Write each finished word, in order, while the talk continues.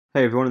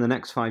Hey everyone, in the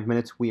next 5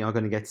 minutes we are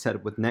going to get set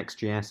up with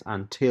Next.js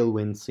and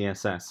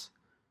TailwindCSS.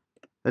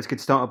 Let's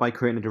get started by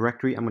creating a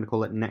directory. I'm going to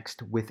call it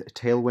next with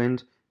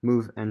Tailwind,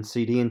 move and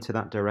cd into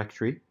that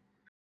directory.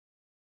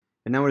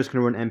 And now we're just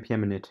going to run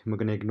npm init and we're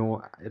going to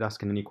ignore it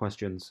asking any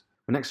questions.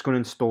 We're next going to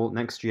install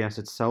Next.js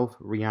itself,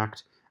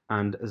 React,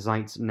 and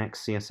Zeit's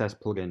next-css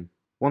plugin.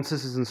 Once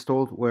this is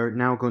installed, we're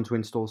now going to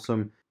install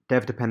some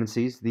dev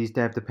dependencies. These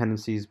dev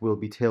dependencies will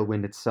be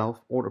Tailwind itself,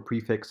 auto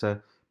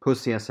prefixer,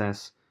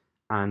 PostCSS,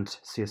 and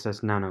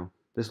CSS Nano.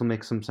 This will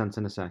make some sense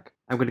in a sec.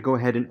 I'm going to go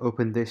ahead and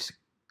open this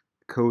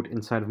code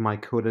inside of my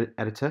code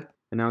editor.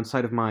 And now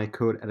inside of my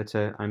code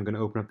editor, I'm going to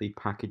open up the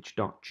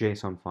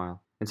package.json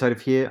file. Inside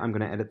of here, I'm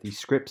going to edit these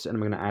scripts and I'm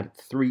going to add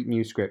 3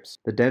 new scripts.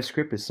 The dev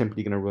script is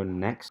simply going to run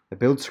next. The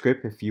build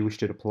script, if you wish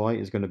to deploy,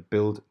 is going to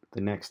build the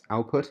next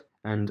output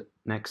and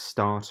next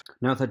start.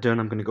 Now that's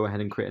done, I'm going to go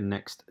ahead and create a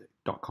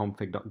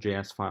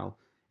next.config.js file.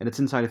 And it's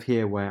inside of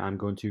here where I'm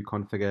going to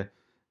configure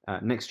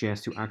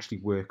Next.js to actually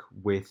work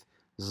with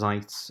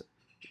Zeit's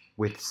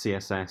with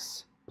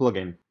CSS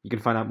plugin. You can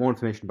find out more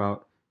information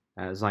about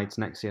Zeit's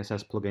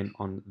next-css plugin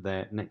on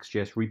their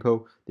Next.js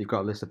repo. They've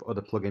got a list of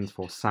other plugins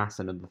for Sass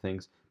and other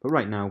things, but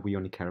right now we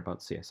only care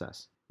about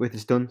CSS. With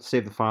this done,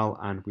 save the file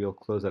and we'll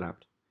close it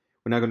out.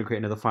 We're now going to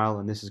create another file,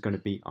 and this is going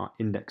to be our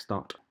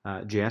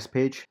index.js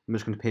page. I'm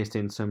just going to paste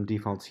in some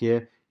defaults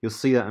here. You'll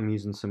see that I'm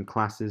using some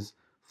classes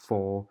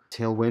for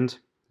Tailwind.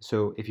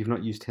 So if you've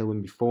not used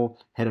Tailwind before,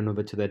 head on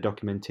over to their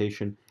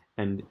documentation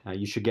and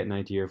you should get an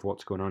idea of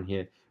what's going on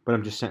here. But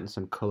I'm just setting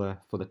some color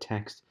for the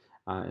text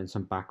and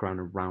some background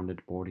and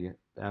rounded border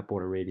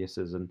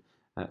radiuses and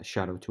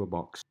shadow to a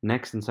box.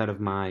 Next, inside of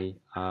my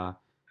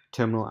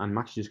terminal, I'm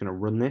actually just going to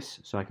run this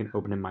so I can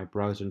open in my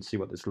browser and see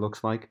what this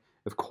looks like.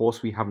 Of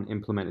course, we haven't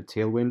implemented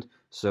Tailwind,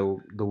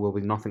 so there will be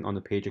nothing on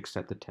the page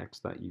except the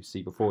text that you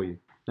see before you.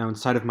 Now,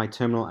 inside of my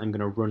terminal, I'm going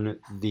to run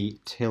the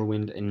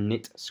Tailwind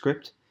init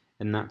script,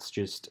 and that's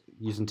just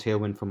using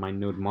Tailwind from my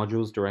node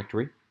modules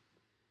directory.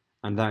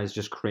 And that has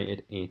just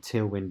created a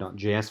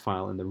tailwind.js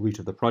file in the root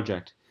of the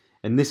project.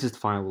 And this is the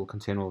file that will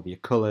contain all of your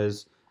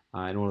colors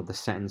and all of the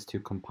settings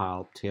to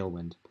compile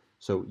Tailwind.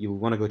 So you'll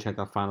want to go check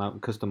that file out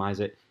and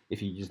customize it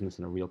if you're using this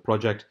in a real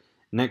project.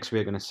 Next,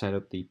 we're going to set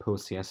up the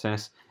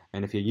PostCSS.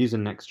 And if you're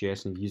using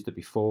Next.js and you've used it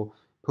before,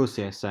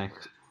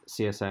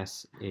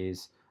 PostCSS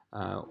is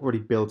already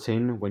built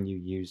in when you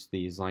use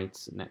the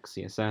Zeit's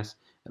next-css.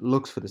 It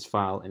looks for this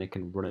file and it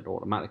can run it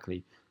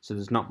automatically. So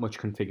there's not much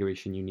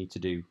configuration you need to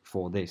do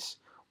for this.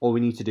 All we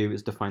need to do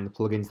is define the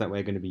plugins that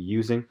we're going to be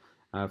using.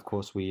 Of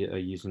course, we are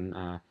using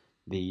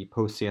the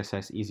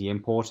PostCSS easy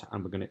import,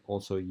 and we're going to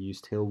also use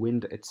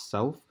Tailwind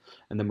itself,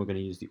 and then we're going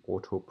to use the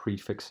auto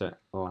prefixer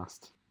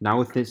last. Now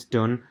with this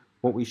done,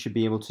 what we should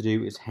be able to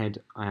do is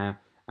head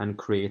and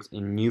create a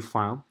new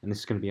file, and this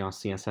is going to be our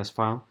CSS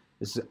file.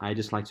 I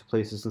just like to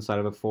place this inside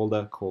of a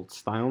folder called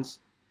styles,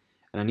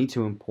 and I need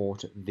to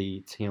import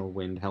the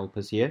Tailwind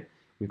helpers here.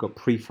 We've got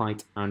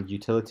preflight and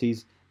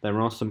utilities. There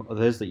are some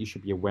others that you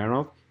should be aware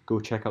of. Go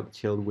check out the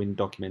Tailwind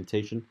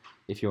documentation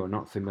if you're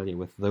not familiar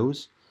with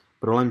those.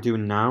 But all I'm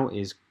doing now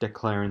is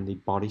declaring the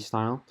body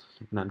style,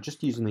 and I'm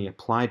just using the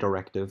apply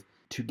directive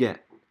to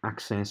get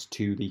access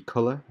to the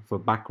color for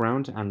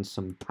background and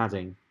some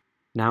padding.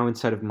 Now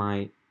inside of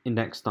my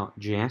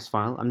index.js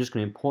file, I'm just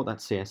going to import that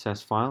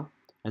CSS file,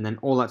 and then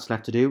all that's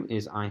left to do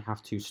is I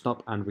have to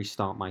stop and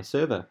restart my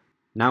server.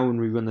 Now when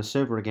we run the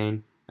server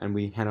again and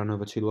we head on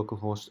over to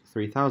localhost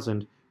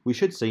 3000, we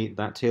should see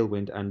that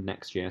Tailwind and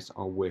Next.js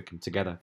are working together.